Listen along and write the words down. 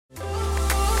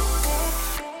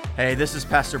Hey, this is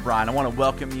Pastor Bryan. I want to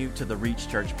welcome you to the Reach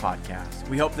Church podcast.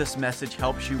 We hope this message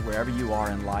helps you wherever you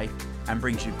are in life and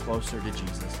brings you closer to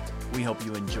Jesus. We hope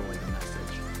you enjoy the message.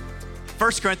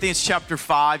 1 Corinthians chapter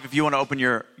 5, if you want to open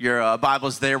your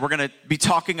Bibles there, we're going to be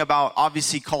talking about,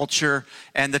 obviously, culture.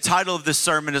 And the title of this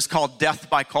sermon is called Death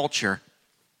by Culture.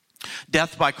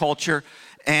 Death by Culture.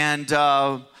 And,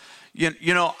 I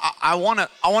want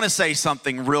to say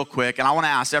something real quick, and I want to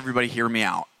ask everybody to hear me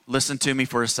out. Listen to me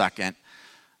for a second.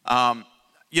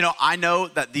 I know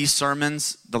that these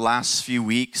sermons the last few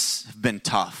weeks have been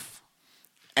tough,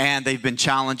 and they've been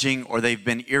challenging, or they've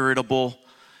been irritable,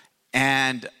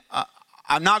 and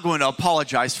I'm not going to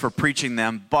apologize for preaching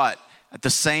them, but in the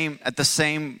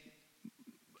same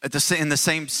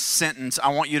sentence, I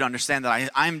want you to understand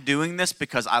that I'm doing this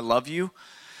because I love you,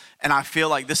 and I feel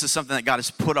like this is something that God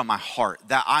has put on my heart,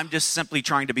 that I'm just simply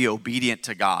trying to be obedient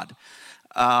to God.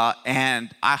 And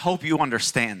I hope you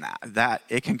understand that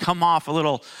it can come off a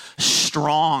little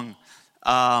strong,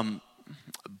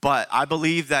 but I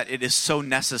believe that it is so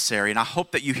necessary. And I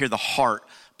hope that you hear the heart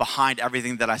behind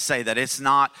everything that I say, that it's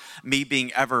not me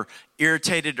being ever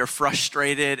irritated or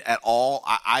frustrated at all.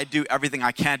 I do everything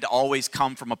I can to always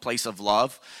come from a place of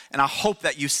love. And I hope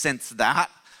that you sense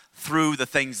that through the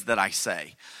things that I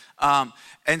say.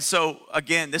 And so,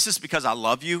 again, this is because I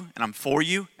love you and I'm for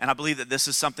you, and I believe that this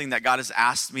is something that God has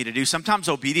asked me to do. Sometimes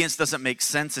obedience doesn't make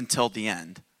sense until the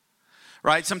end,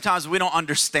 right? Sometimes we don't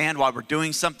understand why we're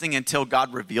doing something until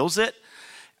God reveals it.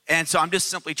 And so I'm just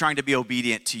simply trying to be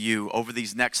obedient to you over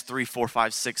these next 3, 4,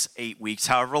 5, 6, 8 weeks,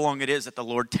 however long it is that the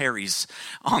Lord tarries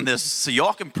on this, so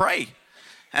y'all can pray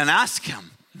and ask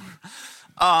Him.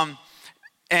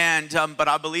 But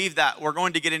I believe that we're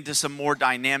going to get into some more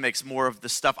dynamics, more of the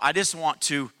stuff. I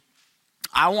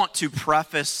want to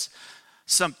preface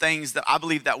some things that I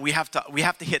believe that we have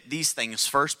to hit these things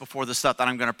first before the stuff that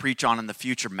I'm going to preach on in the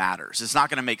future matters. It's not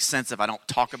going to make sense if I don't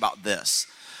talk about this.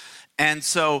 And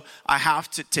so I have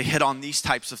to hit on these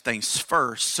types of things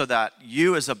first so that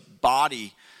you as a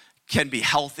body can be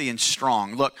healthy and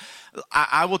strong. Look,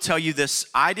 I will tell you this.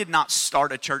 I did not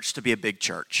start a church to be a big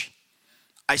church.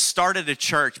 I started a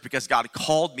church because God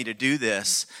called me to do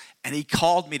this, and He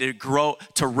called me to grow,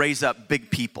 to raise up big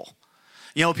people.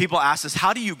 You know, people ask us,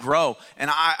 how do you grow?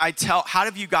 And I tell, how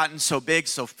have you gotten so big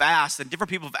so fast? And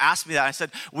different people have asked me that. I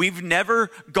said, we've never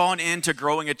gone into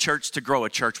growing a church to grow a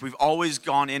church. We've always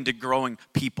gone into growing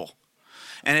people.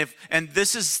 And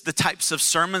this is the types of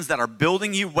sermons that are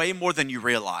building you way more than you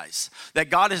realize. That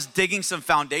God is digging some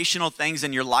foundational things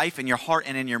in your life, in your heart,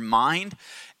 and in your mind.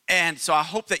 And so I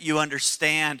hope that you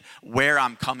understand where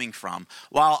I'm coming from.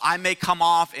 While I may come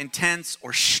off intense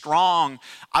or strong,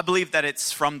 I believe that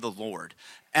it's from the Lord.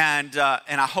 And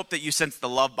I hope that you sense the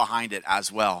love behind it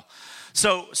as well.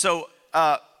 So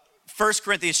 1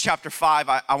 Corinthians chapter 5,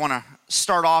 I want to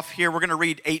start off here. We're going to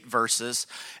read 8 verses,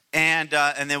 and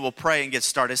then we'll pray and get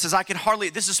started. It says,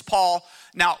 this is Paul.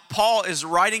 Now, Paul is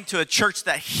writing to a church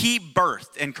that he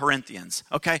birthed in Corinthians,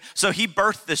 okay? So he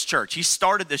birthed this church. He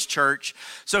started this church.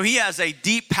 So he has a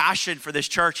deep passion for this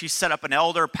church. He set up an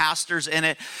elder, pastors in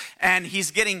it, and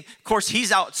he's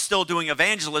out still doing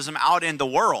evangelism out in the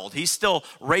world. He's still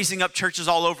raising up churches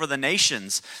all over the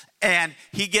nations, and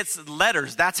he gets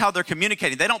letters. That's how they're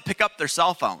communicating. They don't pick up their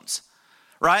cell phones.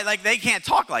 Right? Like they can't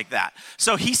talk like that.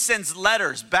 So he sends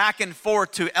letters back and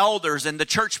forth to elders and the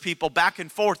church people back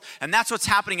and forth. And that's what's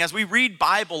happening as we read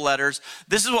Bible letters.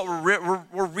 This is what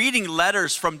we're reading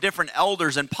letters from different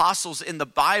elders and apostles in the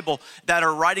Bible that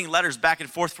are writing letters back and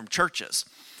forth from churches.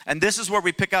 And this is where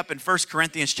we pick up in 1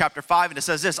 Corinthians chapter 5. And it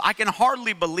says this, I can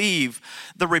hardly believe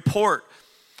the report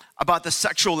about the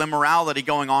sexual immorality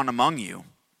going on among you.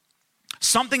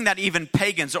 Something that even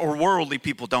pagans or worldly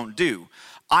people don't do.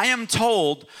 I am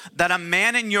told that a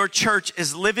man in your church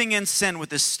is living in sin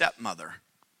with his stepmother.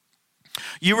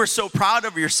 You are so proud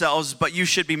of yourselves, but you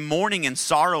should be mourning in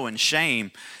sorrow and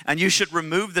shame, and you should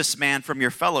remove this man from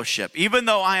your fellowship. Even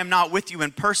though I am not with you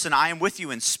in person, I am with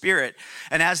you in spirit,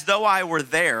 and as though I were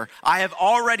there, I have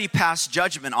already passed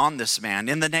judgment on this man.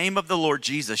 In the name of the Lord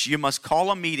Jesus, you must call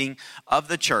a meeting of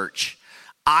the church.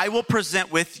 I will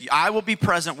be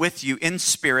present with you in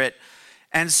spirit,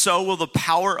 and so will the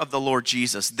power of the Lord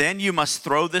Jesus. Then you must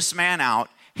throw this man out,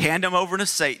 hand him over to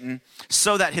Satan,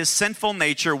 so that his sinful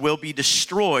nature will be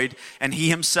destroyed and he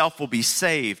himself will be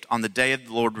saved on the day of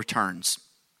the Lord returns.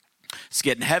 It's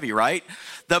getting heavy, right?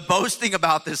 The boasting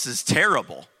about this is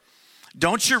terrible.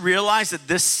 Don't you realize that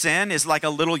this sin is like a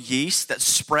little yeast that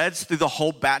spreads through the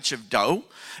whole batch of dough?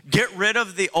 Get rid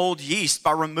of the old yeast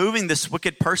by removing this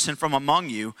wicked person from among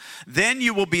you. Then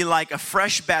you will be like a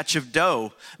fresh batch of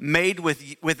dough made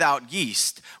without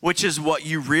yeast, which is what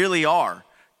you really are.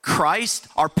 Christ,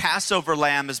 our Passover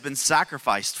lamb, has been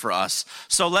sacrificed for us.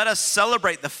 So let us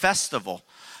celebrate the festival,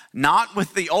 not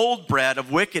with the old bread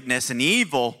of wickedness and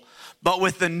evil, but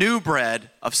with the new bread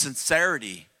of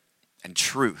sincerity and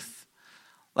truth.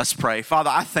 Let's pray.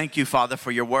 Father, I thank you, Father,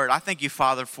 for your word. I thank you,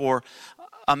 Father, for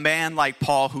a man like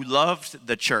Paul who loved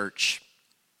the church,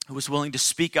 who was willing to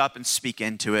speak up and speak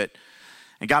into it.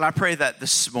 And God, I pray that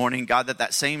this morning, God,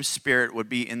 that same spirit would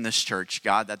be in this church,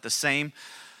 God, that the same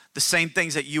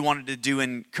things that you wanted to do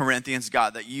in Corinthians,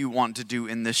 God, that you want to do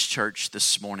in this church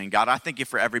this morning. God, I thank you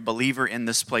for every believer in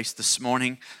this place this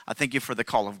morning. I thank you for the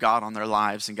call of God on their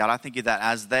lives. And God, I thank you that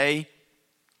as they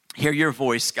hear your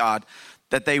voice, God,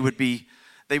 that they would be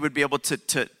able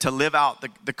to live out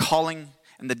the calling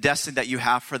and the destiny that you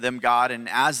have for them, God. And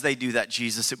as they do that,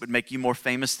 Jesus, it would make you more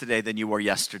famous today than you were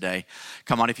yesterday.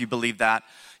 Come on, if you believe that,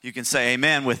 you can say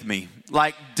amen with me.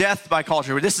 Like death by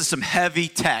culture. This is some heavy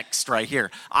text right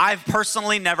here. I've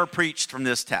personally never preached from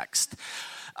this text.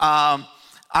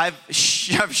 I've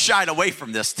shied away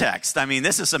from this text. I mean,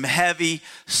 this is some heavy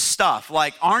stuff.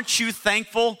 Like, aren't you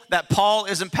thankful that Paul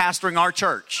isn't pastoring our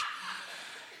church?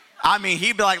 I mean,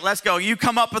 he'd be like, let's go. You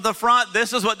come up at the front.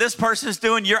 This is what this person's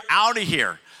doing. You're out of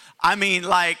here. I mean,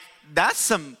 like, that's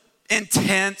some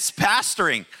intense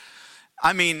pastoring.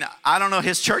 I mean, I don't know.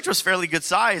 His church was fairly good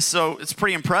size, so it's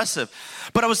pretty impressive.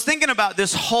 But I was thinking about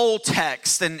this whole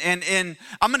text, and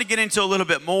I'm going to get into a little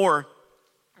bit more,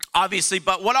 obviously.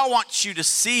 But what I want you to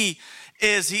see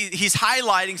is he's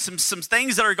highlighting some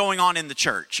things that are going on in the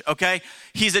church, okay?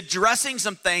 He's addressing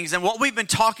some things, and what we've been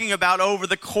talking about over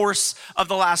the course of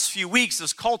the last few weeks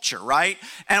is culture, right?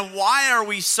 And why are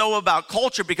we so about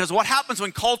culture? Because what happens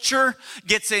when culture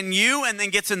gets in you and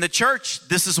then gets in the church,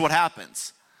 this is what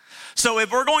happens. So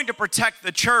if we're going to protect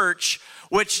the church,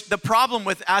 which the problem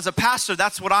with, as a pastor,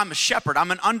 that's what I'm a shepherd.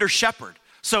 I'm an under shepherd.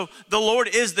 So the Lord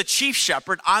is the chief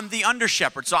shepherd. I'm the under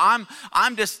shepherd. So I'm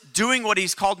just doing what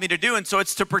he's called me to do. And so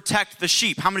it's to protect the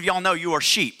sheep. How many of y'all know you are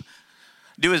sheep?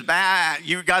 Do is bad.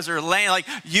 You guys are like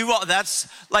you. That's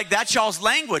y'all's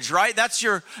language, right? That's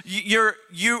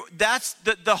that's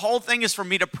the whole thing is for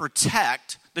me to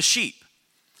protect the sheep.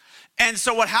 And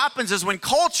so what happens is when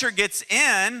culture gets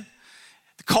in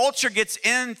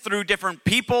through different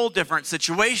people, different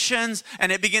situations,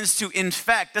 and it begins to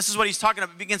infect. This is what he's talking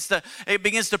about. It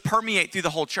begins to permeate through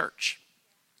the whole church.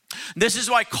 This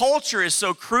is why culture is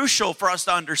so crucial for us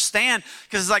to understand,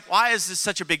 because it's like, why is this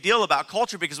such a big deal about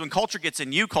culture? Because when culture gets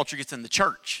in you, culture gets in the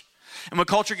church. And when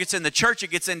culture gets in the church, it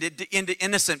gets into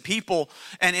innocent people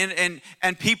and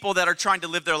people that are trying to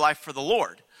live their life for the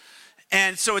Lord.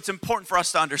 And so it's important for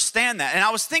us to understand that. And I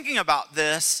was thinking about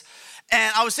this,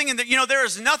 and I was thinking that, there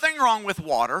is nothing wrong with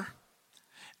water,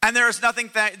 and there is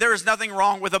nothing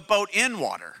wrong with a boat in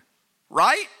water,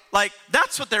 right? Like,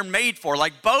 that's what they're made for.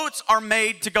 Like, boats are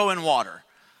made to go in water.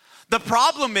 The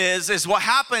problem is what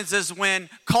happens is when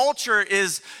culture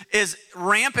is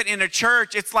rampant in a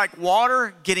church, it's like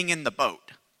water getting in the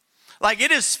boat. Like,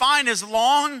 it is fine as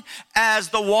long as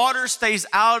the water stays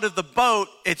out of the boat,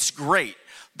 it's great.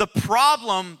 The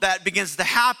problem that begins to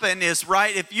happen is,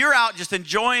 right, if you're out just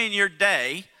enjoying your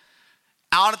day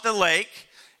out at the lake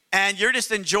and you're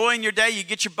just enjoying your day, you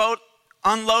get your boat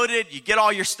unloaded, you get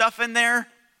all your stuff in there,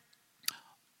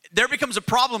 there becomes a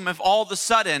problem if all of a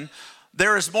sudden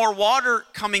there is more water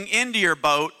coming into your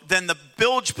boat than the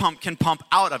bilge pump can pump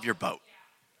out of your boat,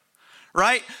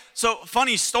 right? So,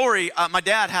 funny story, my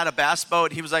dad had a bass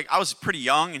boat. He was like, I was pretty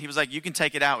young, and he was like, you can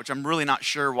take it out, which I'm really not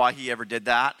sure why he ever did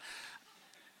that.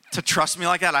 To trust me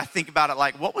like that, I think about it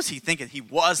like, what was he thinking? He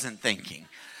wasn't thinking.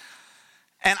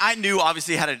 And I knew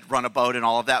obviously how to run a boat and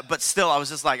all of that, but still I was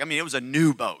just like, it was a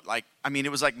new boat.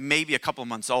 It was like maybe a couple of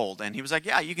months old. And he was like,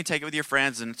 yeah, you can take it with your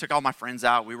friends. And I took all my friends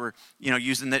out. We were,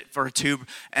 using it for a tube.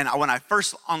 And when I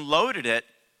first unloaded it,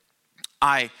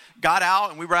 I got out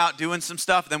and we were out doing some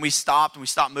stuff. Then we stopped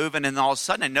moving. And all of a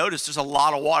sudden I noticed there's a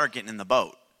lot of water getting in the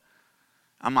boat.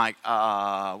 I'm like,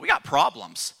 we got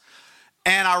problems.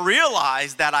 And I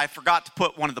realized that I forgot to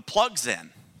put one of the plugs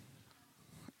in.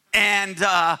 And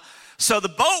so the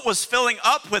boat was filling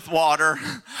up with water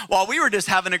while we were just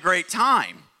having a great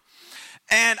time.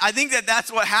 And I think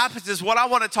that's what happens is what I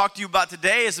want to talk to you about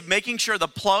today is making sure the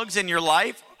plugs in your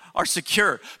life are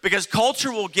secure. Because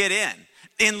culture will get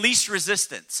in least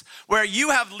resistance. Where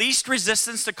you have least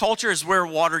resistance to culture is where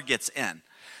water gets in.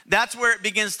 That's where it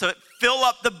begins to fill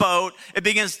up the boat. It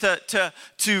begins to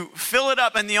fill it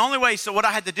up. And the only way, so what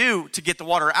I had to do to get the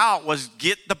water out was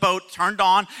get the boat turned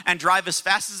on and drive as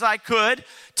fast as I could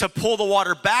to pull the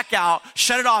water back out,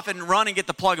 shut it off and run and get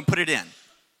the plug and put it in.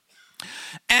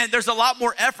 And there's a lot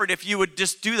more effort if you would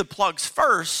just do the plugs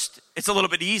first. It's a little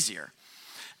bit easier.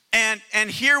 And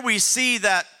here we see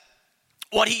that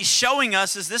what he's showing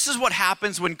us is this is what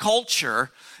happens when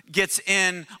culture gets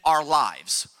in our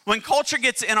lives. When culture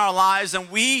gets in our lives and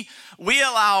we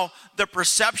allow the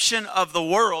perception of the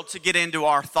world to get into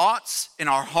our thoughts, in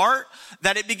our heart,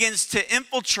 that it begins to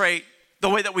infiltrate the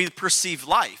way that we perceive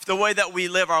life, the way that we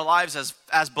live our lives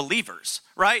as believers,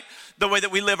 right? The way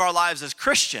that we live our lives as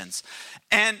Christians.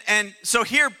 And so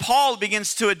here Paul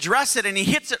begins to address it, and he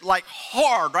hits it like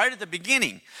hard right at the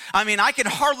beginning. I mean, I can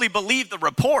hardly believe the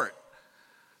report.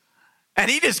 And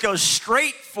he just goes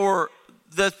straight for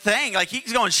the thing. Like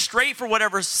he's going straight for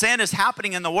whatever sin is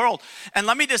happening in the world. And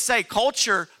let me just say,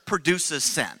 culture produces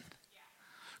sin.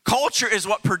 Culture is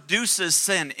what produces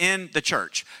sin in the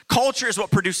church. Culture is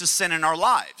what produces sin in our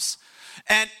lives.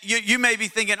 And you may be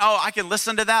thinking, oh, I can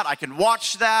listen to that, I can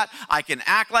watch that, I can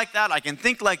act like that, I can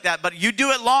think like that. But you do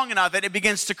it long enough and it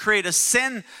begins to create a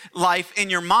sin life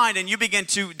in your mind, and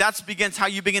that begins how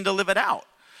you begin to live it out.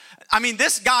 I mean,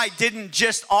 this guy didn't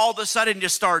just all of a sudden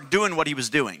just start doing what he was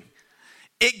doing.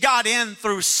 It got in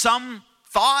through some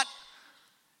thought.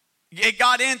 It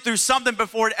got in through something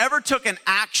before it ever took an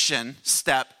action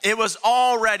step. It was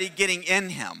already getting in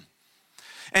him.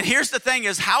 And here's the thing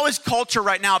is, how is culture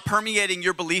right now permeating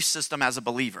your belief system as a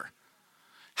believer?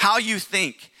 How you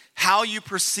think, how you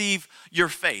perceive your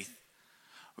faith.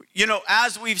 You know,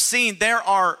 as we've seen, there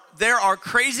are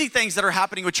crazy things that are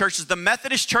happening with churches. The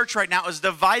Methodist church right now is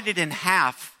divided in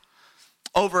half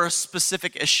over a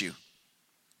specific issue.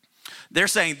 They're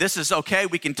saying this is okay,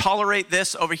 we can tolerate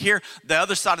this over here. The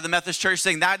other side of the Methodist church is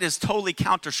saying that is totally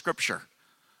counter scripture.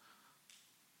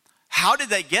 How did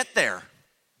they get there?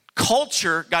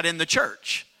 Culture got in the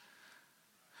church.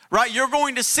 Right? You're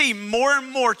going to see more and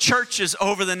more churches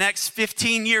over the next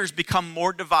 15 years become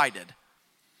more divided.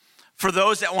 For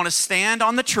those that want to stand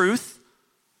on the truth,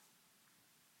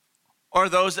 or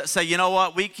those that say, you know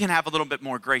what, we can have a little bit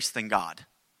more grace than God.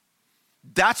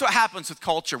 That's what happens with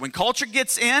culture. When culture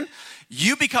gets in,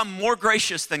 you become more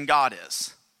gracious than God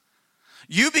is.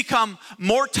 You become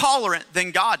more tolerant than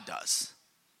God does.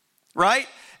 Right?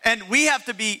 And we have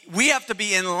to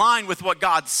be in line with what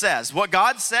God says. What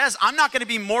God says, I'm not going to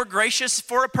be more gracious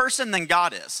for a person than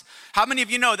God is. How many of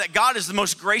you know that God is the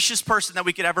most gracious person that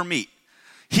we could ever meet?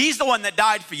 He's the one that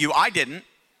died for you. I didn't.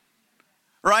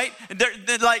 Right?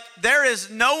 There is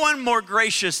no one more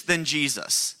gracious than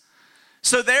Jesus.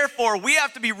 So therefore, we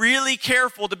have to be really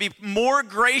careful to be more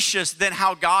gracious than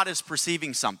how God is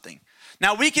perceiving something.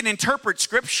 Now, we can interpret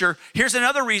scripture. Here's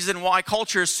another reason why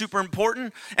culture is super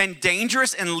important and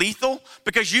dangerous and lethal,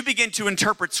 because you begin to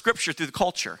interpret scripture through the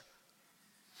culture.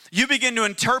 You begin to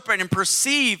interpret and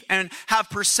perceive and have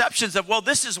perceptions of, well,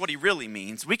 this is what he really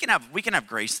means. We can have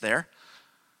grace there.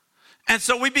 And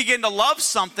so we begin to love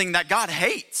something that God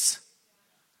hates.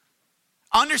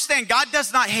 Understand, God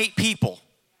does not hate people.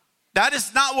 That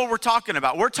is not what we're talking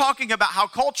about. We're talking about how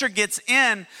culture gets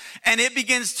in and it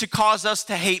begins to cause us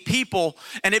to hate people,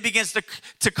 and it begins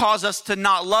to cause us to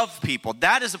not love people.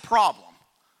 That is a problem.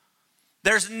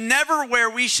 There's never where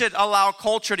we should allow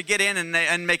culture to get in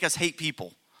and make us hate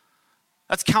people.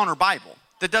 That's counter-Bible.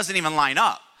 That doesn't even line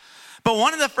up. But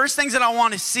one of the first things that I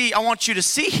want you to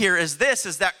see here is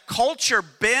that culture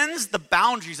bends the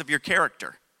boundaries of your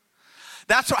character.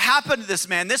 That's what happened to this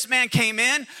man. This man came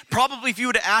in, probably if you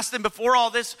would have asked him before all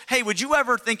this, hey, would you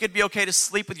ever think it'd be okay to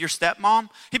sleep with your stepmom?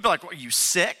 He'd be like, what, are you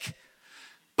sick?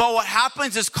 But what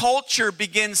happens is culture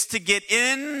begins to get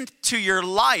into your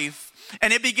life,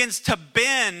 and it begins to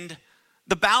bend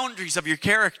the boundaries of your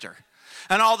character.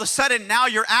 And all of a sudden, now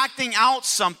you're acting out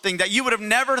something that you would have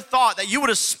never thought that you would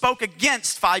have spoke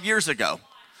against 5 years ago.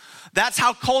 That's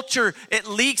how culture, it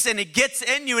leaks and it gets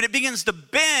in you and it begins to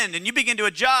bend and you begin to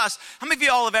adjust. How many of you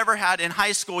all have ever had in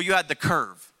high school, you had the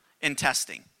curve in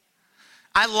testing?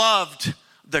 I loved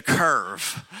the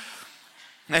curve.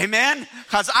 Amen?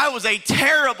 Because I was a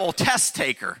terrible test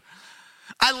taker.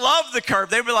 I loved the curve.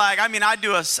 They'd be like,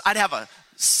 I'd have a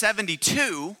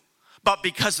 72, but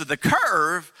because of the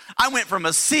curve, I went from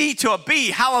a C to a B.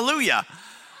 Hallelujah.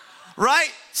 Right?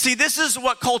 See, this is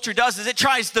what culture does, is it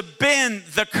tries to bend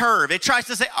the curve. It tries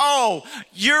to say, oh,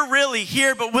 you're really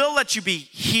here, but we'll let you be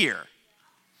here.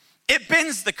 It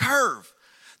bends the curve.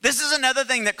 This is another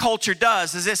thing that culture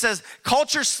does, is it says,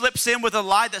 culture slips in with a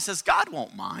lie that says, God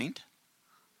won't mind.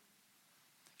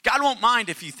 God won't mind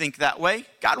if you think that way.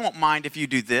 God won't mind if you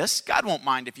do this. God won't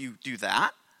mind if you do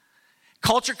that.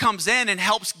 Culture comes in and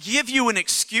helps give you an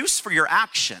excuse for your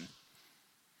action.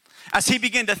 As he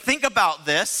began to think about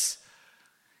this,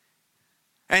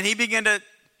 and he began to,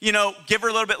 give her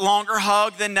a little bit longer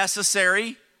hug than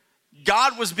necessary,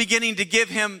 God was beginning to give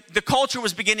him, the culture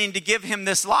was beginning to give him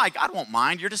this lie. God won't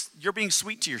mind. You're being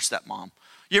sweet to your stepmom.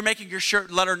 You're making your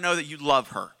shirt, let her know that you love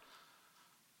her.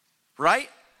 Right?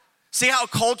 See how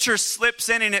culture slips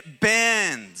in and it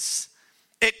bends.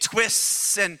 It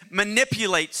twists and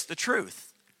manipulates the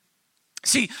truth.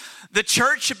 See, the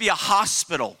church should be a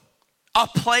hospital, a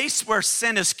place where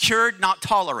sin is cured, not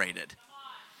tolerated.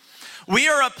 We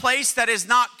are a place that is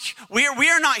not, we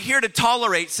are not here to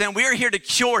tolerate sin. We are here to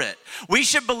cure it. We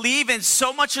should believe in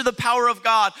so much of the power of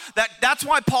God that's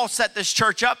why Paul set this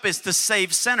church up, is to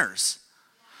save sinners,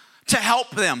 to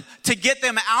help them, to get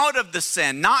them out of the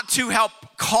sin, not to help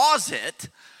cause it.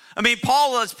 I mean,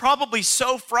 Paul is probably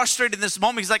so frustrated in this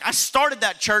moment. He's like, I started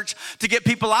that church to get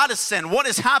people out of sin. What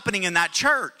is happening in that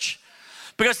church?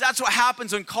 Because that's what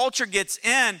happens when culture gets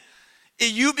in.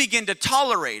 You begin to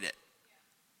tolerate it.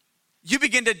 You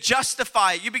begin to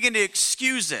justify it. You begin to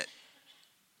excuse it.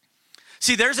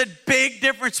 See, there's a big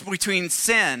difference between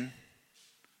sin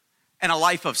and a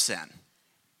life of sin.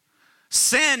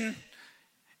 Sin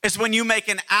is when you make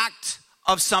an act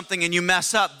of something and you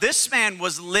mess up. This man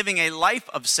was living a life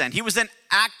of sin. He was in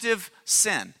active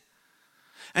sin.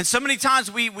 And so many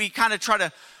times we kind of try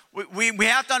to, we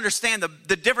have to understand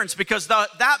the difference, because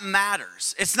that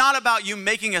matters. It's not about you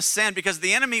making a sin, because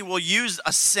the enemy will use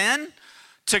a sin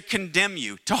to condemn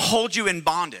you, to hold you in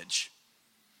bondage.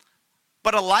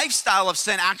 But a lifestyle of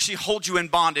sin actually holds you in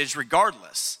bondage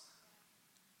regardless.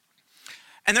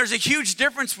 And there's a huge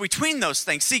difference between those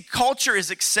things. See, culture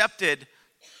is accepted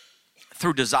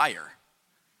through desire.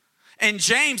 In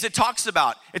James, it talks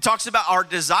about our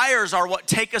desires are what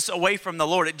take us away from the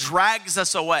Lord. It drags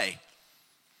us away.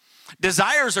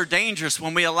 Desires are dangerous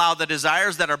when we allow the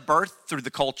desires that are birthed through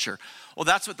the culture. Well,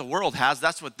 that's what the world has.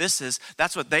 That's what this is.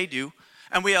 That's what they do.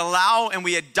 And we allow and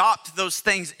we adopt those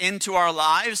things into our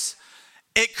lives.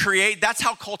 That's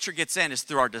how culture gets in, is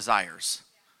through our desires.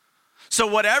 So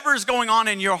whatever is going on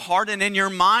in your heart and in your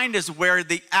mind is where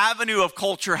the avenue of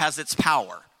culture has its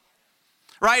power.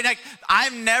 Right? Like,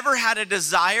 I've never had a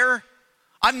desire.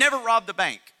 I've never robbed a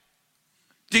bank.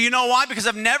 Do you know why? Because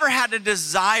I've never had a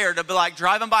desire to be like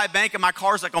driving by a bank and my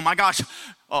car's like, oh my gosh,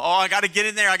 I got to get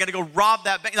in there. I got to go rob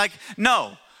that bank. Like,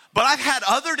 no. But I've had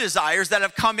other desires that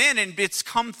have come in, and it's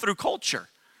come through culture.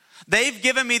 They've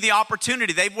given me the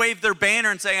opportunity. They've waved their banner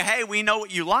and saying, hey, we know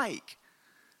what you like.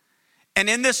 And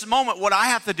in this moment, what I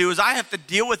have to do is I have to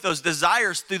deal with those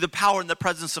desires through the power and the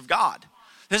presence of God.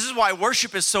 This is why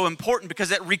worship is so important,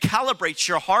 because it recalibrates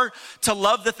your heart to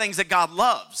love the things that God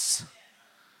loves,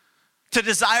 to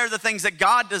desire the things that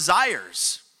God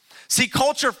desires. See,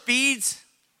 culture feeds.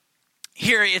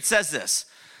 Here it says this.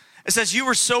 It says, you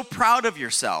were so proud of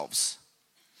yourselves.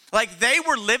 Like, they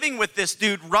were living with this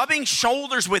dude, rubbing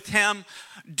shoulders with him,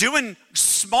 doing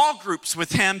small groups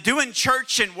with him, doing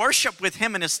church and worship with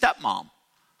him and his stepmom.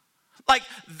 Like,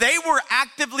 they were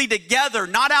actively together,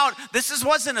 not out.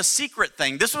 Wasn't a secret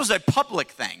thing. This was a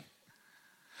public thing.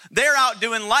 They're out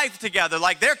doing life together.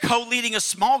 Like, they're co-leading a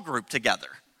small group together.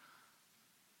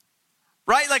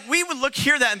 Right? Like, we would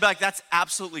hear that and be like, that's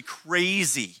absolutely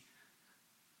crazy.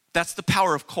 That's the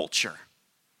power of culture.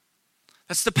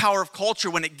 That's the power of culture.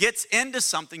 When it gets into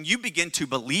something, you begin to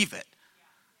believe it.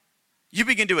 You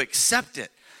begin to accept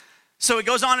it. So it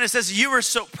goes on and it says, you are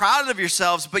so proud of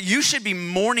yourselves, but you should be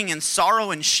mourning in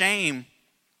sorrow and shame.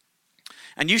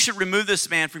 And you should remove this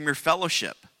man from your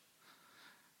fellowship.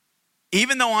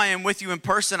 Even though I am with you in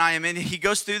person, he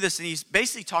goes through this and he's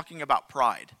basically talking about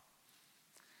pride.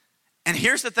 And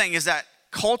here's the thing, is that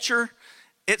culture,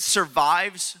 it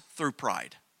survives through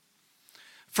pride.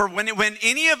 For when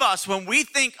any of us, when we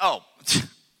think, oh,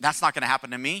 that's not going to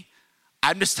happen to me,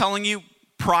 I'm just telling you,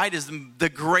 pride is the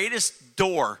greatest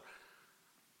door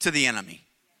to the enemy.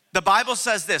 The Bible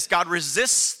says this, God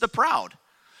resists the proud.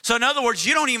 So in other words,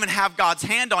 you don't even have God's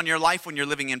hand on your life when you're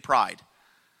living in pride.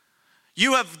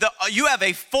 You have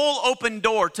a full open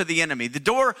door to the enemy. The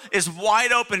door is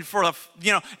wide open for,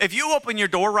 if you open your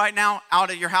door right now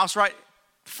out of your house, right,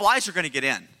 flies are going to get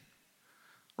in.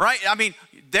 Right? I mean,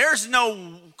 there's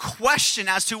no question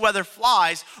as to whether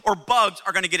flies or bugs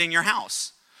are going to get in your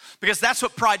house. Because that's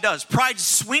what pride does. Pride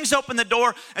swings open the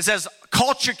door and says,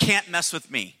 culture can't mess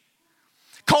with me.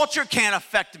 Culture can't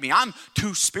affect me. I'm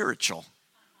too spiritual.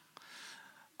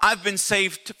 I've been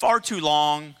saved far too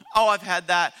long. Oh, I've had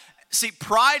that. See,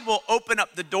 pride will open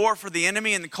up the door for the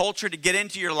enemy and the culture to get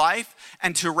into your life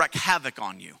and to wreak havoc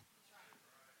on you.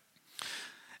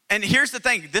 And here's the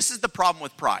thing. This is the problem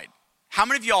with pride. How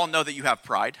many of y'all know that you have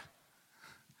pride?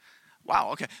 Wow,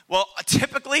 okay. Well,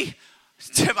 typically,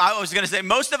 I was going to say,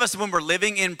 most of us, when we're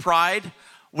living in pride,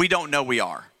 we don't know we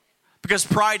are. Because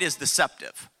pride is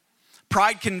deceptive.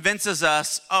 Pride convinces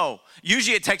us,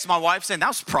 usually it takes my wife saying, that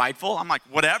was prideful. I'm like,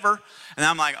 whatever. And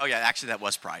I'm like, oh yeah, actually that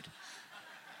was pride.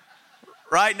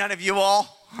 Right? None of you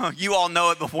all? You all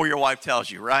know it before your wife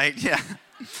tells you, right? Yeah.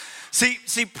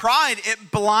 See, pride,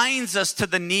 it blinds us to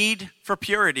the need for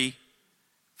purity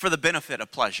for the benefit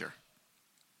of pleasure.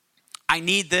 I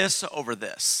need this over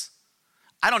this.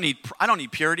 I don't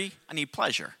need purity, I need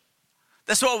pleasure.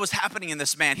 That's what was happening in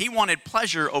this man. He wanted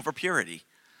pleasure over purity.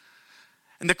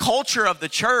 And the culture of the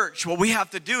church, what we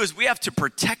have to do is we have to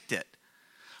protect it.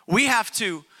 We have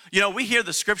to, we hear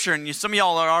the scripture, and some of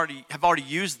y'all have already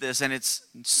used this, and it's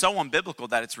so unbiblical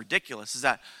that it's ridiculous, is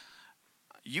that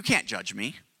you can't judge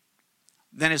me.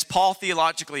 Then is Paul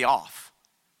theologically off?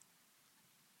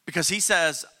 Because he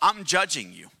says, I'm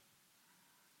judging you.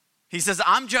 He says,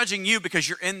 I'm judging you because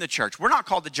you're in the church. We're not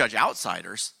called to judge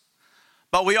outsiders,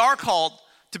 but we are called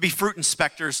to be fruit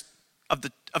inspectors of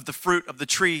the fruit of the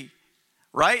tree,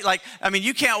 right?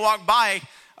 You can't walk by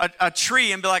a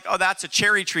tree and be like, oh, that's a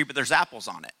cherry tree, but there's apples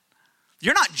on it.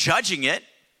 You're not judging it.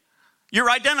 You're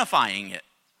identifying it,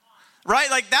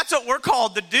 right? That's what we're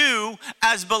called to do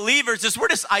as believers, is we're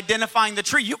just identifying the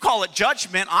tree. You call it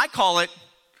judgment. I call it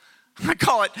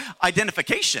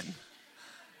identification.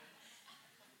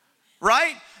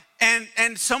 Right?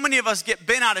 And so many of us get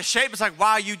bent out of shape. It's like,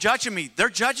 why are you judging me? They're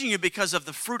judging you because of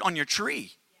the fruit on your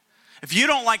tree. If you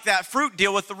don't like that fruit,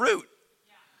 deal with the root.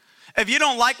 If you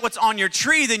don't like what's on your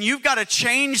tree, then you've got to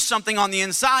change something on the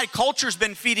inside. Culture's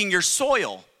been feeding your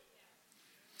soil.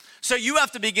 So you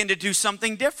have to begin to do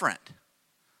something different.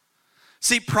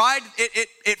 See, pride,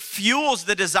 it fuels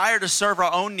the desire to serve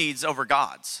our own needs over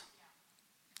God's.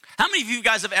 How many of you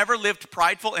guys have ever lived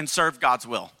prideful and served God's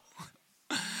will?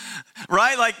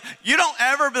 Right? You don't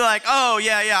ever be like, oh,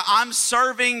 yeah, I'm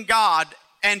serving God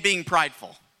and being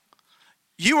prideful.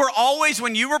 You were always,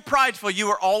 when you were prideful, you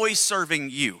were always serving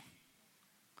you.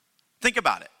 Think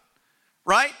about it,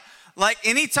 right?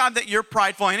 Anytime that you're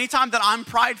prideful, anytime that I'm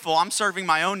prideful, I'm serving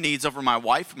my own needs over my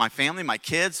wife, my family, my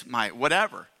kids, my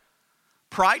whatever.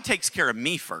 Pride takes care of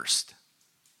me first.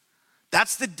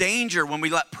 That's the danger when we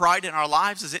let pride in our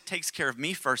lives, is it takes care of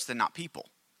me first and not people.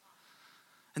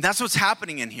 And that's what's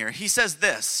happening in here. He says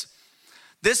this.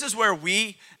 This is where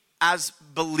we as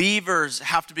believers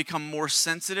have to become more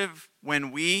sensitive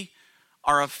when we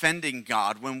are offending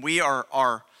God, when we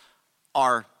are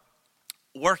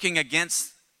working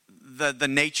against the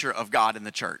nature of God in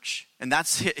the church. And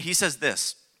he says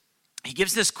this. He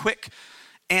gives this quick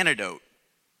antidote.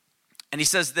 And he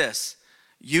says this.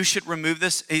 You should remove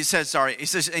this. He says,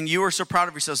 and you are so proud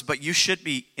of yourselves, but you should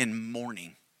be in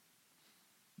mourning.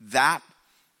 That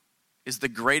is the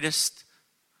greatest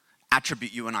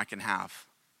attribute you and I can have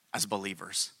as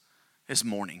believers, is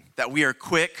mourning. That we are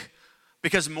quick,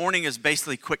 because mourning is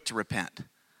basically quick to repent.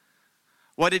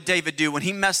 What did David do when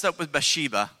he messed up with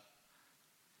Bathsheba?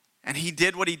 And he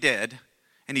did what he did,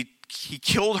 and he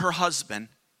killed her husband,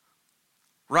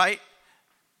 right?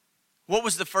 What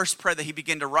was the first prayer that he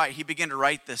began to write? He began to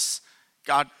write this,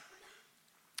 God,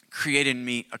 create in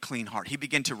me a clean heart. He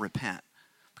began to repent.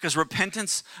 Because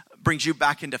repentance brings you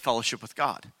back into fellowship with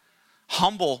God.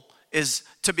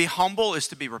 To be humble is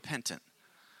to be repentant.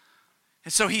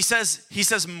 And so he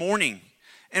says mourning.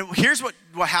 And here's what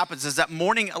happens is that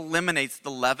mourning eliminates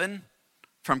the leaven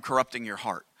from corrupting your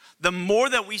heart. The more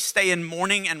that we stay in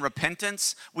mourning and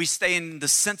repentance, we stay in the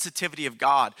sensitivity of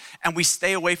God, and we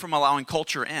stay away from allowing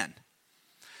culture in.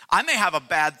 I may have a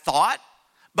bad thought,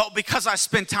 but because I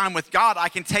spend time with God, I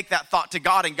can take that thought to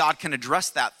God, and God can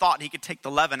address that thought, and he can take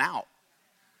the leaven out.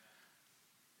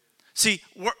 See,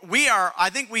 I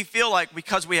think we feel like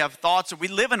because we have thoughts, and we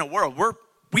live in a world,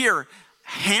 we are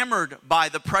hammered by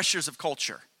the pressures of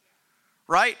culture,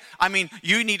 right?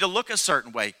 You need to look a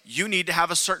certain way. You need to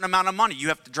have a certain amount of money. You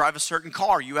have to drive a certain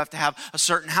car. You have to have a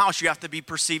certain house. You have to be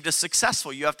perceived as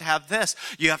successful. You have to have this.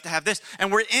 You have to have this. And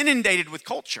we're inundated with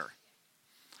culture.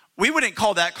 We wouldn't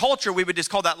call that culture, we would just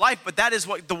call that life, but that is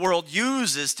what the world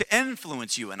uses to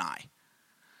influence you and I.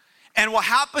 And what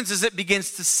happens is it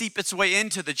begins to seep its way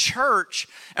into the church,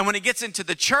 and when it gets into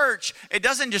the church, it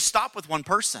doesn't just stop with one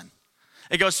person.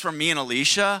 It goes from me and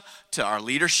Alicia to our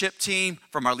leadership team,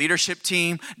 from our leadership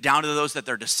team down to those that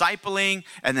they're discipling,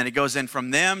 and then it goes in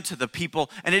from them to the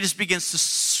people, and it just begins to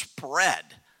spread.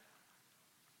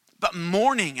 But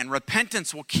mourning and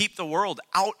repentance will keep the world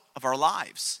out of our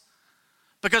lives.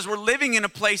 Because we're living in a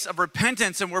place of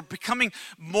repentance, and we're becoming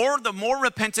the more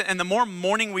repentant and the more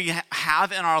mourning we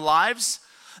have in our lives,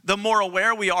 the more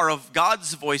aware we are of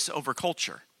God's voice over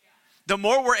culture. The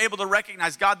more we're able to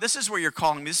recognize, God, this is where you're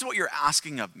calling me. This is what you're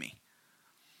asking of me.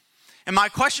 And my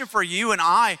question for you and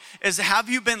I is, have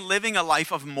you been living a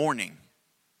life of mourning?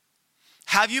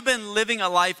 Have you been living a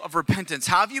life of repentance?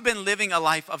 Have you been living a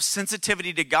life of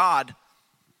sensitivity to God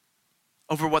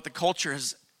over what the culture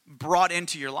has brought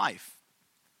into your life?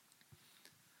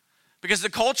 Because the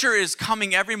culture is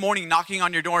coming every morning, knocking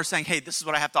on your door saying, hey, this is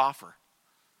what I have to offer.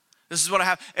 This is what I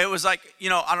have. It was like, I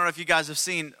don't know if you guys have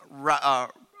seen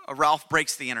Ralph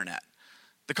Breaks the Internet,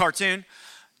 the cartoon.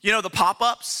 The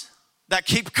pop-ups that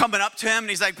keep coming up to him, and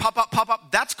he's like, pop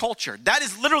up. That's culture. That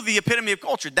is literally the epitome of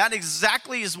culture. That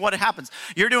exactly is what happens.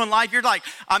 You're doing life. You're like,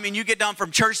 you get done from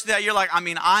church today. You're like,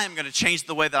 I am going to change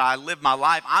the way that I live my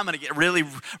life. I'm going to get really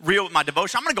real with my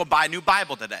devotion. I'm going to go buy a new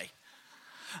Bible today.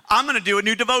 I'm going to do a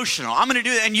new devotional. I'm going to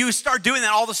do it. And you start doing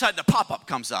that, all of a sudden the pop-up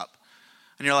comes up.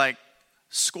 And you're like,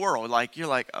 squirrel. You're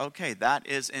like, okay, that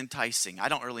is enticing. I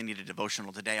don't really need a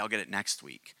devotional today. I'll get it next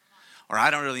week. Or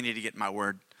I don't really need to get my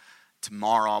word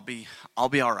tomorrow. I'll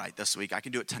be all right this week. I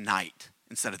can do it tonight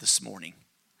instead of this morning.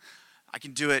 I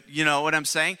can do it, you know what I'm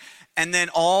saying? And then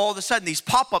all of a sudden these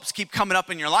pop-ups keep coming up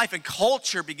in your life and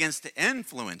culture begins to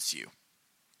influence you.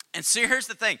 And so here's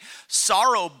the thing.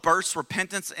 Sorrow births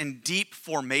repentance and deep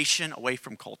formation away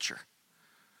from culture.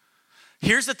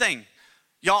 Here's the thing.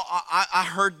 Y'all, I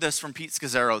heard this from Pete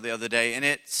Scazzaro the other day and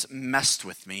it's messed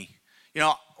with me.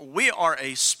 We are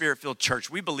a spirit-filled church.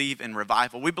 We believe in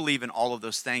revival. We believe in all of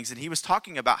those things. And he was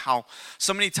talking about how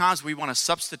so many times we want to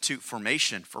substitute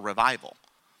formation for revival.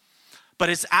 But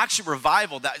it's actually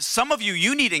revival that some of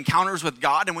you need encounters with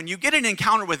God. And when you get an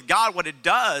encounter with God, what it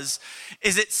does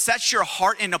is it sets your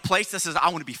heart in a place that says, I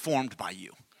want to be formed by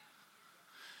you.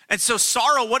 And so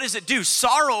sorrow, what does it do?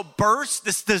 Sorrow bursts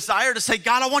this desire to say,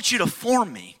 God, I want you to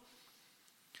form me.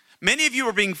 Many of you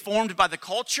are being formed by the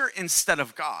culture instead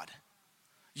of God.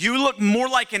 You look more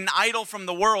like an idol from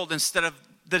the world instead of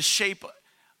the shape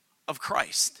of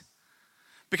Christ.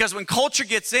 Because when culture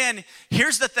gets in,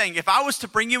 here's the thing. If I was to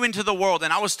bring you into the world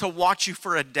and I was to watch you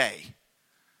for a day,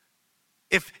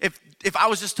 if I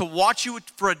was just to watch you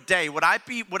for a day, would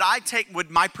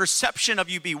my perception of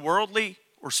you be worldly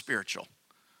or spiritual?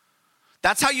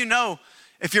 That's how you know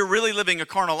if you're really living a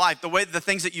carnal life. The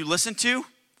things that you listen to,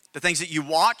 the things that you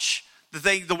watch,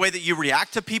 the way that you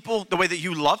react to people, the way that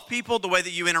you love people, the way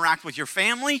that you interact with your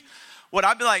family, would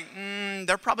I be like,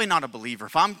 they're probably not a believer.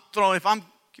 If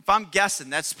I'm guessing,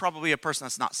 that's probably a person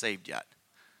that's not saved yet.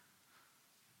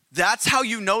 That's how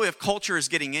you know if culture is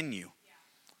getting in you.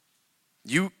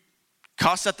 You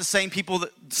cuss at the same people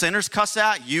that sinners cuss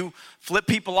at. You flip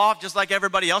people off just like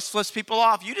everybody else flips people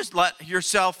off. You just let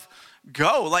yourself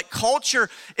go. Culture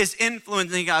is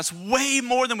influencing us way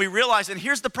more than we realize. And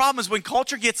here's the problem is when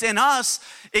culture gets in us,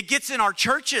 it gets in our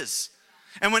churches.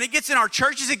 And when it gets in our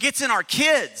churches, it gets in our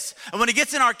kids. And when it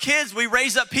gets in our kids, we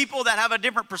raise up people that have a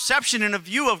different perception and a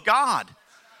view of God.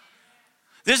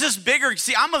 This is bigger.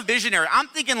 See, I'm a visionary. I'm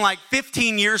thinking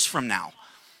 15 years from now.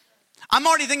 I'm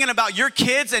already thinking about your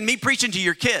kids and me preaching to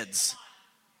your kids.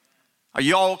 Are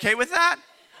you all okay with that?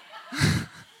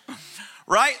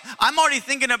 Right? I'm already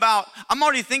thinking about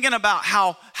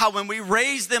how when we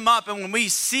raise them up and when we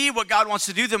see what God wants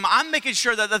to do to them, I'm making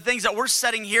sure that the things that we're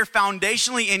setting here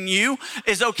foundationally in you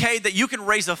is okay, that you can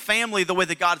raise a family the way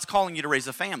that God is calling you to raise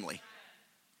a family.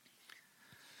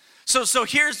 So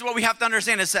here's what we have to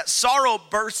understand is that sorrow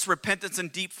births repentance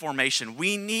and deep formation.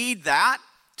 We need that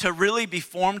to really be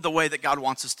formed the way that God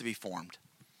wants us to be formed.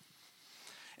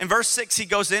 In verse 6, he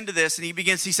goes into this and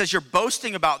he says, you're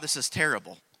boasting about this is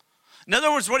terrible. In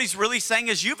other words, what he's really saying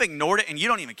is you've ignored it and you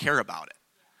don't even care about it.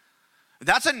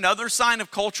 That's another sign of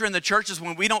culture in the church is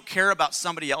when we don't care about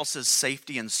somebody else's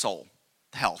safety and soul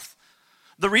health.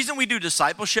 The reason we do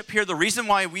discipleship here, the reason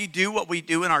why we do what we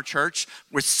do in our church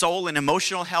with soul and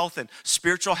emotional health and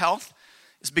spiritual health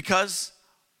is because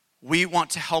we want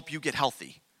to help you get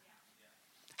healthy.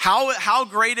 How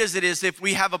great is it if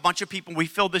we have a bunch of people, we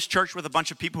fill this church with a bunch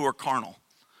of people who are carnal.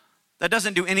 That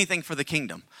doesn't do anything for the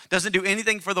kingdom. Doesn't do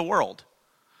anything for the world.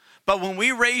 But when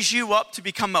we raise you up to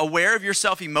become aware of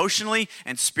yourself emotionally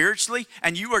and spiritually,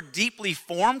 and you are deeply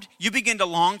formed, you begin to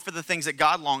long for the things that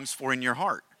God longs for in your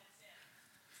heart.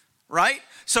 Right?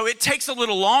 So it takes a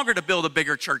little longer to build a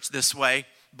bigger church this way,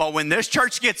 but when this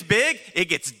church gets big, it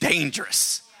gets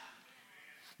dangerous.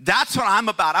 That's what I'm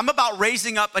about. I'm about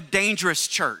raising up a dangerous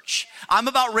church. I'm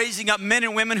about raising up men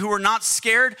and women who are not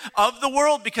scared of the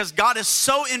world because God has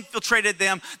so infiltrated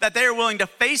them that they are willing to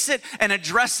face it and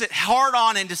address it hard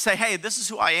on and to say, hey, this is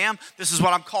who I am. This is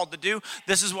what I'm called to do.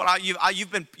 This is what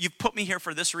you've put me here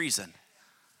for this reason.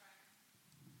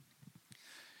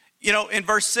 In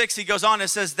verse 6, he goes on and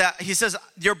says,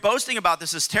 you're boasting about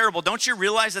this is terrible. Don't you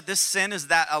realize that this sin is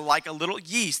like a little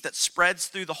yeast that spreads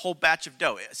through the whole batch of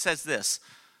dough? It says this.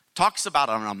 Talks about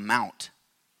an amount.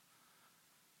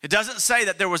 It doesn't say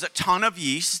that there was a ton of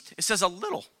yeast. It says a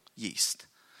little yeast.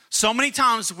 So many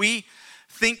times we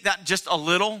think that just a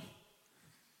little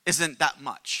isn't that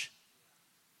much.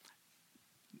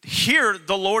 Here,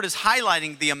 the Lord is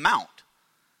highlighting the amount.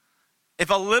 If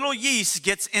a little yeast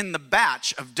gets in the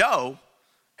batch of dough,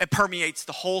 it permeates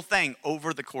the whole thing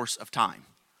over the course of time.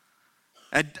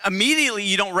 And immediately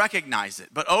you don't recognize it.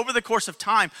 But over the course of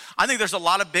time, I think there's a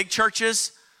lot of big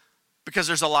churches because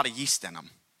there's a lot of yeast in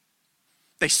them.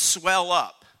 They swell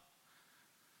up.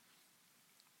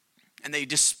 And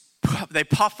they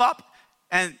puff up,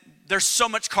 and there's so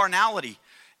much carnality.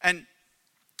 And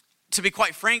to be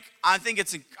quite frank, I think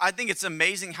it's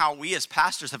amazing how we as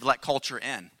pastors have let culture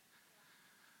in.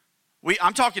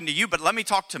 I'm talking to you, but let me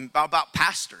talk about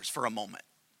pastors for a moment.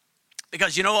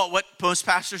 Because you know what most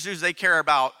pastors do is they care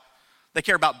about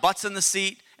butts in the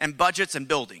seat and budgets and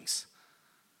buildings.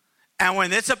 And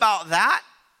when it's about that,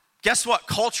 guess what?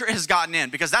 Culture has gotten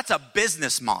in because that's a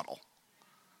business model.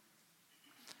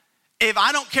 If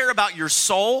I don't care about your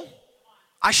soul,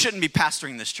 I shouldn't be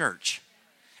pastoring this church.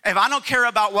 If I don't care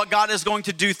about what God is going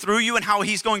to do through you and how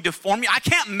he's going to form you, I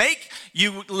can't make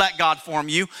you let God form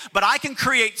you, but I can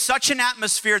create such an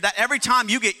atmosphere that every time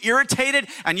you get irritated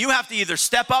and you have to either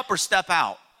step up or step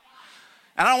out.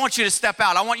 And I don't want you to step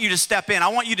out. I want you to step in. I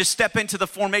want you to step into the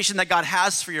formation that God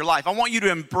has for your life. I want you to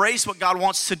embrace what God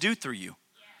wants to do through you.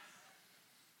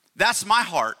 That's my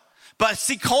heart. But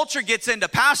see, culture gets into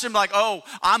pastor and be like, oh,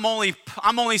 I'm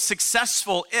only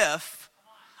successful if.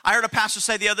 I heard a pastor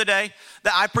say the other day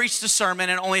that I preached a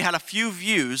sermon and only had a few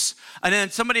views, and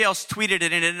then somebody else tweeted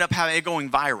it and it ended up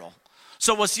going viral.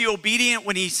 So was he obedient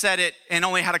when he said it and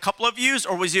only had a couple of views,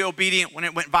 or was he obedient when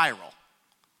it went viral?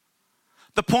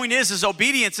 The point is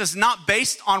obedience is not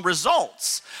based on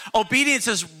results. Obedience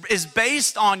is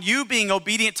based on you being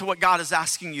obedient to what God is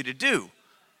asking you to do.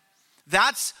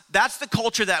 That's the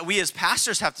culture that we as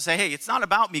pastors have to say, hey, it's not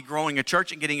about me growing a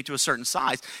church and getting it to a certain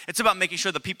size. It's about making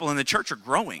sure the people in the church are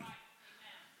growing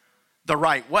the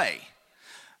right way.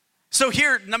 So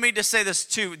here, let me just say this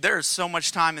too. There's so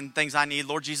much time and things I need.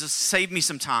 Lord Jesus, save me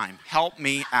some time. Help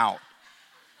me out.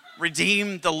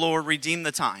 Redeem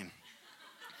the time.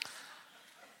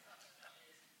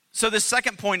 So the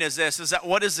second point is this, is that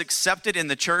what is accepted in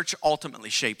the church ultimately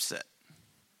shapes it.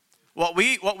 What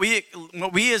we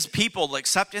as people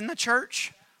accept in the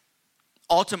church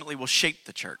ultimately will shape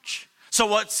the church.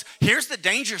 So here's the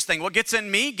dangerous thing. What gets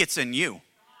in me gets in you.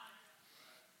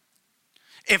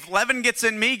 If leaven gets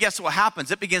in me, guess what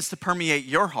happens? It begins to permeate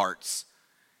your hearts.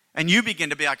 And you begin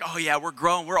to be like, oh yeah, we're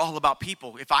growing. We're all about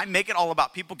people. If I make it all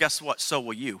about people, guess what? So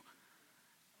will you.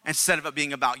 Instead of it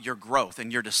being about your growth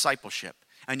and your discipleship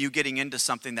and you getting into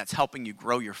something that's helping you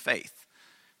grow your faith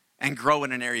and grow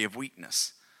in an area of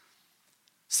weakness.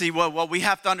 See, what we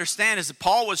have to understand is that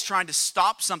Paul was trying to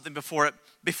stop something before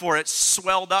it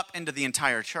swelled up into the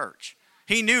entire church.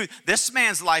 He knew this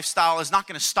man's lifestyle is not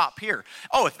going to stop here.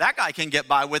 Oh, if that guy can get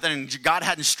by with it and God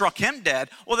hadn't struck him dead,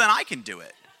 well, then I can do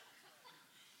it.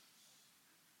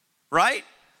 Right?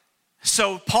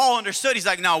 So Paul understood. He's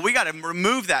like, no, we got to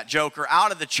remove that joker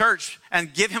out of the church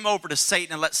and give him over to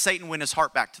Satan and let Satan win his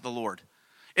heart back to the Lord.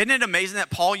 Isn't it amazing that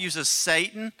Paul uses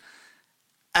Satan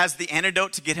as the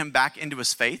antidote to get him back into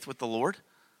his faith with the Lord?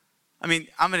 I mean,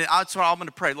 that's what I'm going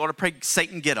to pray. Lord, I pray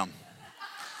Satan get him.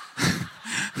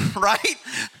 Right?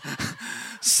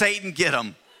 Satan get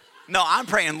him. No, I'm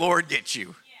praying, Lord, get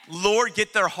you. Lord,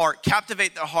 get their heart.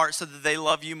 Captivate their heart so that they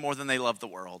love you more than they love the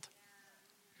world.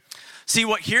 See,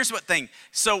 here's what thing.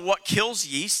 So what kills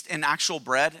yeast in actual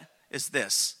bread is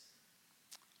this.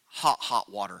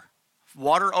 Hot water.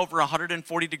 Water over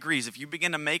 140 degrees. If you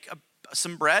begin to make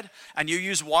some bread and you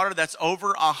use water that's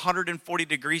over 140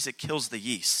 degrees, it kills the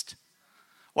yeast.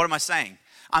 What am I saying?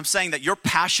 I'm saying that your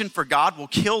passion for God will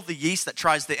kill the yeast that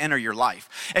tries to enter your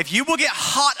life. If you will get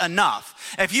hot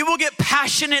enough, if you will get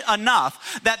passionate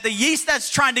enough that the yeast that's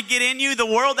trying to get in you, the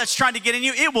world that's trying to get in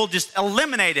you, it will just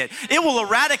eliminate it. It will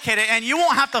eradicate it, and you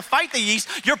won't have to fight the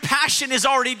yeast. Your passion is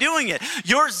already doing it.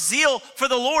 Your zeal for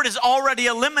the Lord is already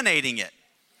eliminating it.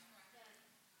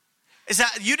 Is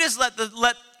that you just let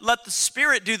the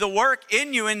Spirit do the work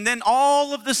in you, and then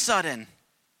all of the sudden,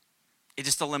 it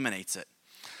just eliminates it.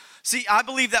 See, I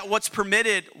believe that what's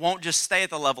permitted won't just stay at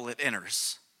the level it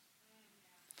enters.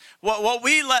 What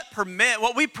we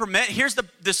permit, here's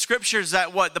the scriptures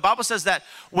that the Bible says that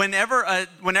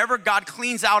whenever God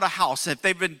cleans out a house, if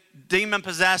they've been demon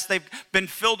possessed, they've been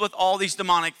filled with all these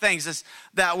demonic things,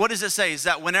 what does it say? Is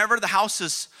that whenever the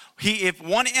house if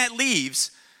one ant leaves,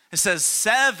 it says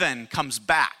 7 comes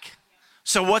back.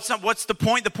 So what's the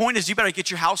point? The point is you better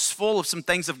get your house full of some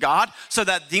things of God so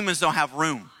that demons don't have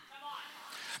room.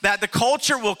 that the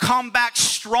culture will come back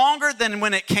stronger than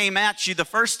when it came at you the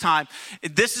first time.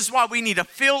 This is why we need to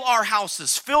fill our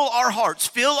houses, fill our hearts,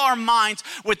 fill our minds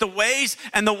with the ways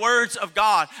and the words of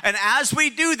God. And as we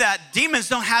do that, demons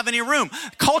don't have any room.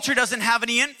 Culture doesn't have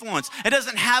any influence. It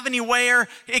doesn't have anywhere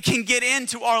it can get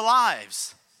into our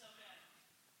lives.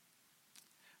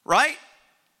 Right?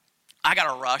 I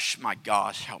got to rush. My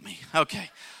gosh, help me. Okay.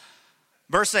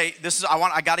 Verse 8,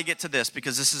 I got to get to this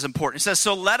because this is important. It says,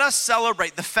 so let us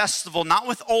celebrate the festival, not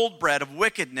with old bread of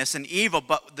wickedness and evil,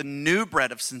 but with the new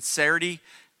bread of sincerity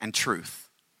and truth.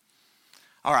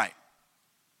 All right.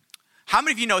 How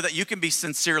many of you know that you can be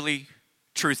sincerely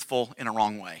truthful in a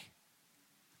wrong way?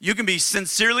 You can be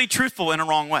sincerely truthful in a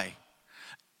wrong way.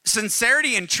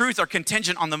 Sincerity and truth are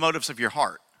contingent on the motives of your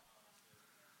heart.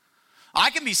 I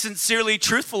can be sincerely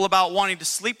truthful about wanting to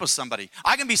sleep with somebody.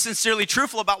 I can be sincerely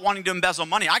truthful about wanting to embezzle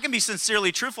money. I can be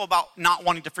sincerely truthful about not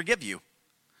wanting to forgive you.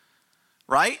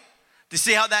 Right? Do you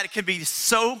see how that can be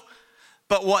so?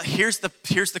 But here's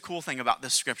the cool thing about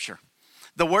this scripture.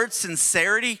 The word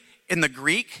sincerity in the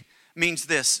Greek means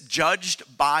this: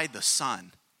 judged by the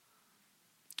Son.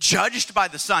 Judged by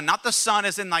the Son. Not the Son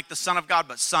as in like the Son of God,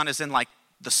 but Son as in like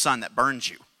the sun that burns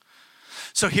you.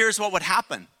 So here's what would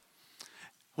happen.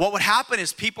 What would happen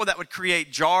is people that would create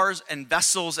jars and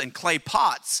vessels and clay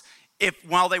pots, if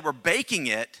while they were baking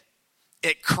it,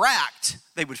 it cracked,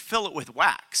 they would fill it with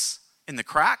wax in the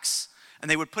cracks,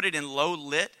 and they would put it in low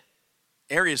lit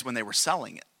areas when they were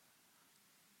selling it,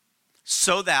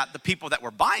 so that the people that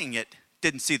were buying it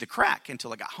didn't see the crack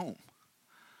until it got home.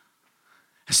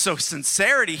 So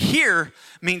sincerity here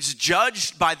means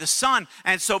judged by the Son.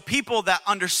 And so people that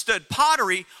understood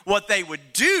pottery, what they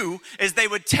would do is they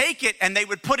would take it and they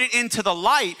would put it into the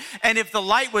light. And if the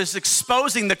light was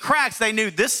exposing the cracks, they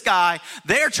knew this guy,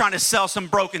 they're trying to sell some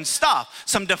broken stuff,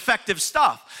 some defective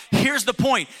stuff. Here's the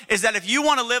point, is that if you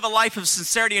want to live a life of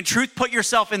sincerity and truth, put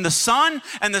yourself in the sun,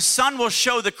 and the sun will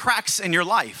show the cracks in your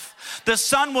life. The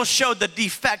sun will show the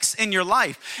defects in your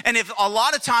life. And if a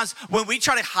lot of times when we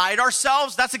try to hide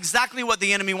ourselves, that's exactly what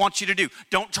the enemy wants you to do.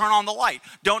 Don't turn on the light.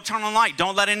 Don't turn on the light.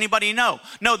 Don't let anybody know.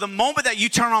 No, the moment that you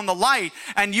turn on the light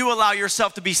and you allow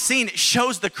yourself to be seen, it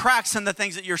shows the cracks and the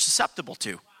things that you're susceptible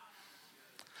to.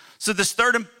 So this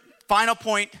third and final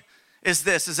point is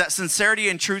this, is that sincerity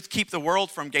and truth keep the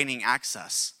world from gaining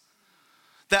access.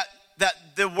 That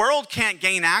the world can't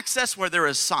gain access where there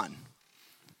is sun.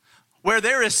 Where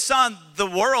there is sun, the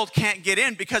world can't get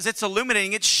in because it's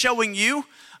illuminating. It's showing you,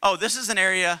 oh, this is an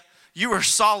area, you are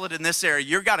solid in this area.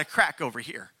 You've got a crack over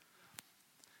here.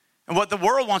 And what the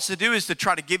world wants to do is to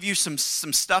try to give you some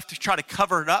stuff to try to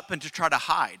cover it up and to try to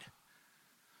hide.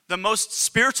 The most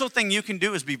spiritual thing you can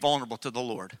do is be vulnerable to the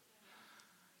Lord.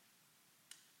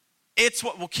 It's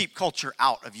what will keep culture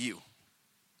out of you.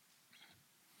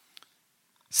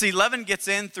 See, leaven gets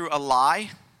in through a lie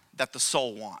that the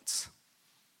soul wants.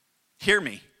 Hear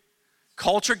me.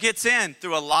 Culture gets in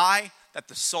through a lie that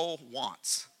the soul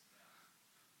wants.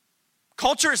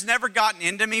 Culture has never gotten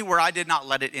into me where I did not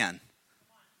let it in.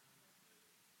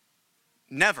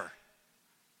 Never.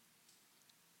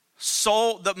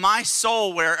 My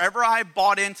soul, wherever I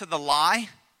bought into the lie,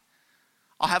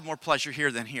 I'll have more pleasure here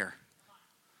than here.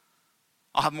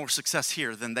 I'll have more success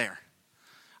here than there.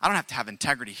 I don't have to have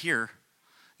integrity here.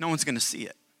 No one's going to see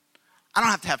it. I don't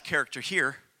have to have character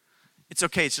here. It's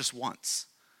okay, it's just once.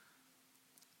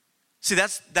 See,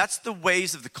 that's the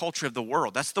ways of the culture of the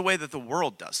world. That's the way that the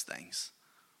world does things.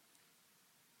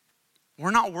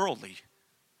 We're not worldly.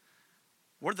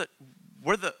 We're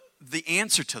the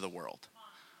answer to the world.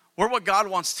 We're what God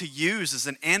wants to use as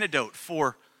an antidote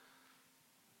for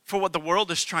what the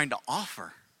world is trying to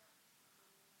offer.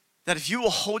 That if you will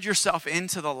hold yourself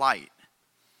into the light,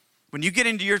 when you get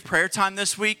into your prayer time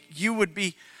this week,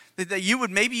 that you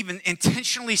would maybe even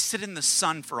intentionally sit in the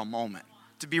sun for a moment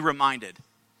to be reminded,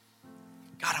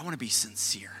 God, I want to be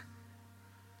sincere.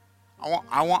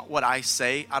 I want what I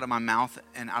say out of my mouth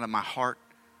and out of my heart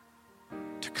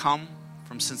to come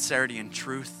from sincerity and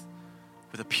truth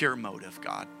with a pure motive,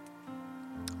 God.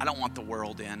 I don't want the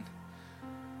world in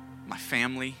my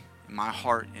family, in my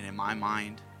heart, and in my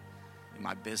mind, in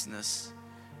my business,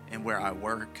 and where I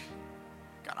work.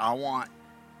 God, I want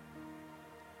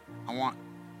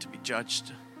to be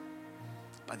judged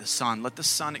by the sun. Let the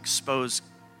sun expose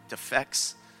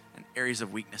defects and areas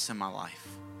of weakness in my life.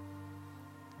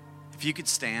 If you could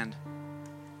stand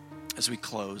as we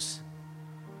close.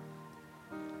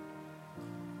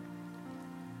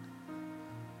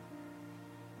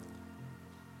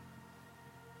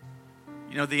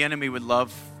 You know, the enemy would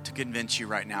love to convince you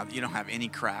right now that you don't have any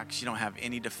cracks, you don't have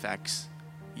any defects.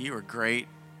 You are great.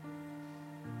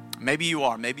 Maybe you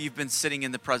are. Maybe you've been sitting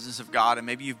in the presence of God, and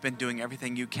maybe you've been doing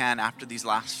everything you can after these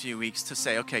last few weeks to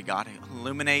say, okay, God,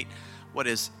 illuminate what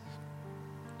has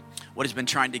been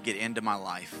trying to get into my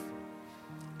life.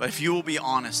 But if you will be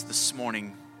honest this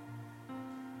morning,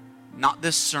 not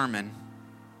this sermon,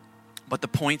 but the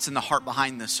points in the heart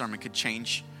behind this sermon could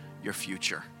change your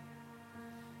future.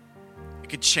 It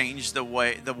could change the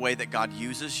way that God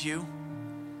uses you,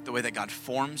 the way that God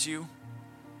forms you.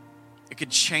 It could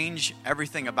change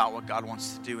everything about what God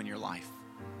wants to do in your life.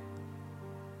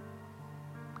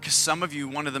 Because some of you,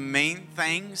 one of the main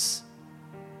things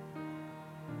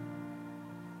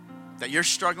that you're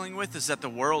struggling with is that the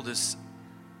world is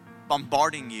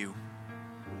bombarding you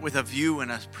with a view and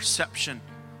a perception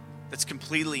that's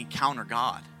completely counter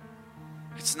God.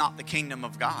 It's not the kingdom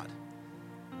of God.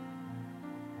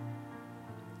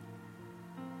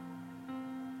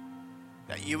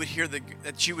 That you would hear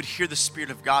the Spirit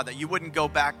of God, that you wouldn't go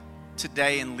back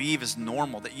today and leave as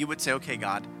normal, that you would say, okay,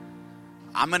 God,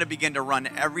 I'm going to begin to run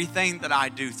everything that I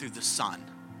do through the Son.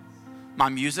 My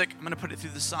music, I'm going to put it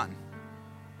through the Son.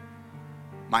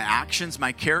 My actions,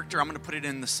 my character, I'm going to put it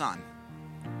in the Son.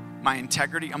 My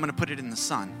integrity, I'm going to put it in the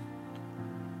Son.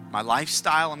 My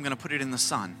lifestyle, I'm going to put it in the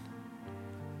Son.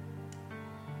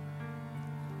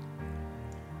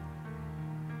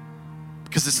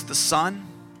 Because it's the Son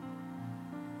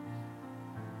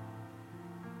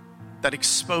that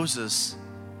exposes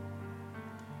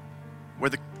where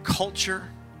the culture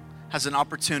has an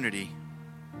opportunity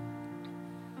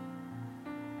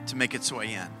to make its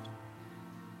way in.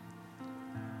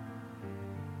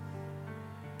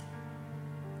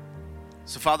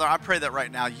 So, Father, I pray that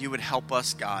right now you would help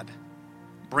us, God,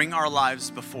 bring our lives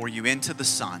before you into the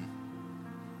Son.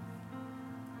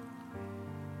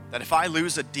 That if I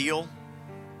lose a deal,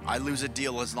 I lose a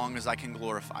deal as long as I can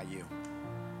glorify you.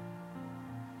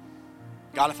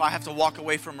 God, if I have to walk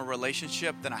away from a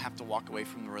relationship, then I have to walk away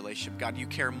from the relationship. God, you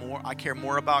care more. I care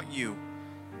more about you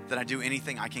than I do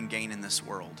anything I can gain in this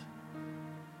world.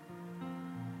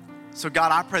 So,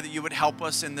 God, I pray that you would help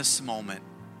us in this moment.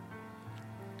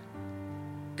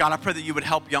 God, I pray that you would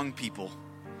help young people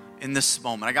in this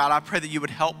moment. God, I pray that you would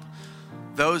help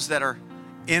those that are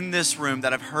in this room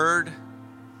that have heard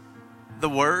the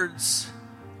words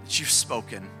that you've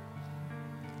spoken.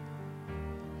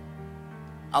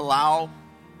 Allow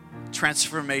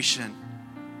transformation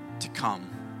to come.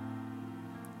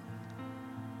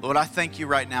 Lord, I thank you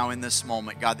right now in this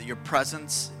moment, God, that your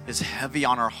presence is heavy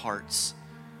on our hearts.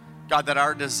 God, that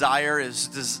our desire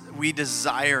is, we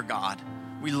desire, God,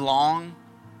 we long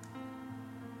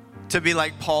to be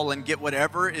like Paul and get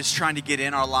whatever is trying to get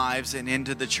in our lives and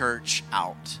into the church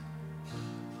out.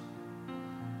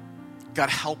 God,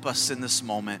 help us in this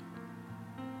moment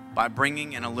by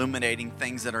bringing and illuminating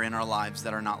things that are in our lives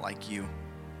that are not like you.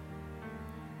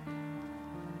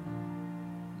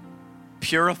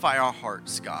 Purify our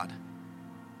hearts, God.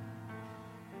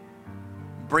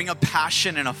 Bring a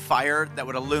passion and a fire that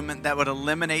would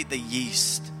eliminate the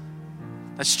yeast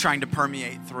that's trying to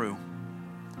permeate through.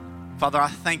 Father, I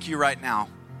thank you right now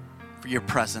for your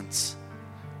presence.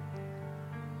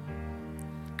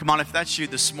 Come on, if that's you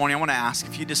this morning, I want to ask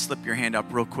if you just slip your hand up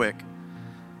real quick.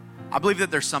 I believe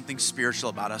that there's something spiritual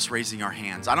about us raising our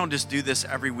hands. I don't just do this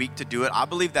every week to do it. I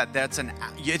believe that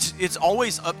it's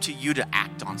always up to you to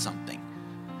act on something.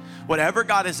 Whatever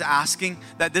God is asking,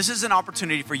 that this is an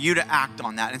opportunity for you to act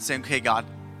on that and say, okay, God,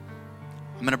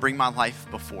 I'm going to bring my life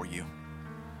before you.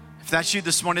 If that's you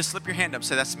this morning, slip your hand up.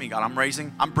 Say, that's me, God.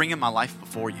 I'm bringing my life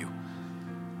before you.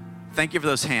 Thank you for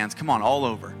those hands. Come on, all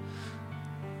over.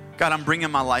 God, I'm bringing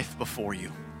my life before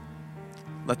you.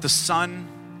 Let the Son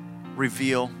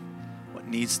reveal what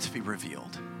needs to be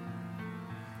revealed.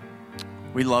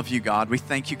 We love you, God. We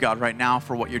thank you, God, right now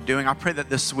for what you're doing. I pray that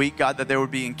this week, God, that there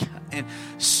would be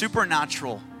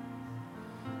supernatural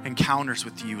encounters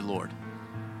with you, Lord.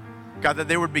 God, that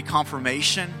there would be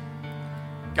confirmation.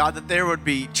 God, that there would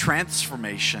be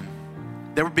transformation.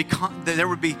 There would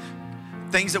be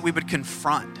things that we would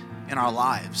confront in our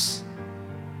lives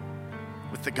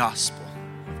with the gospel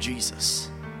of Jesus.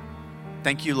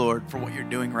 Thank you, Lord, for what you're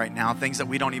doing right now. Things that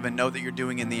we don't even know that you're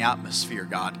doing in the atmosphere,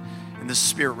 God, in the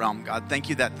spirit realm, God. Thank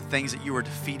you that the things that you are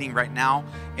defeating right now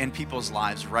in people's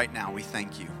lives right now, we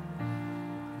thank you.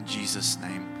 In Jesus'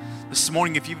 name. This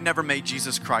morning, if you've never made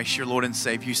Jesus Christ your Lord and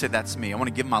Savior, you say, that's me. I want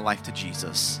to give my life to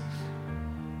Jesus.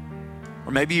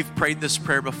 Or maybe you've prayed this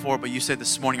prayer before, but you said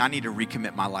this morning, I need to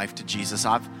recommit my life to Jesus.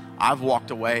 I've walked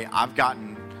away. I've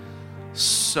gotten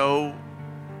so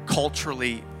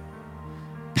culturally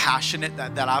passionate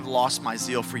that I've lost my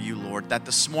zeal for you, Lord. That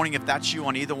this morning, if that's you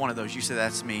on either one of those, you say,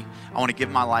 that's me. I want to give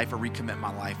my life or recommit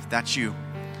my life. If that's you,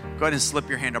 Go ahead and slip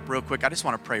your hand up real quick. I just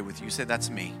want to pray with you. Say, that's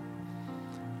me.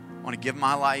 I want to give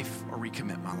my life or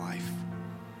recommit my life.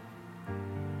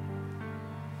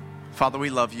 Father,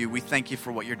 we love you. We thank you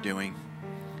for what you're doing.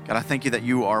 God, I thank you that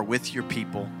you are with your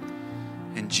people.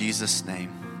 In Jesus'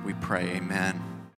 name we pray, amen.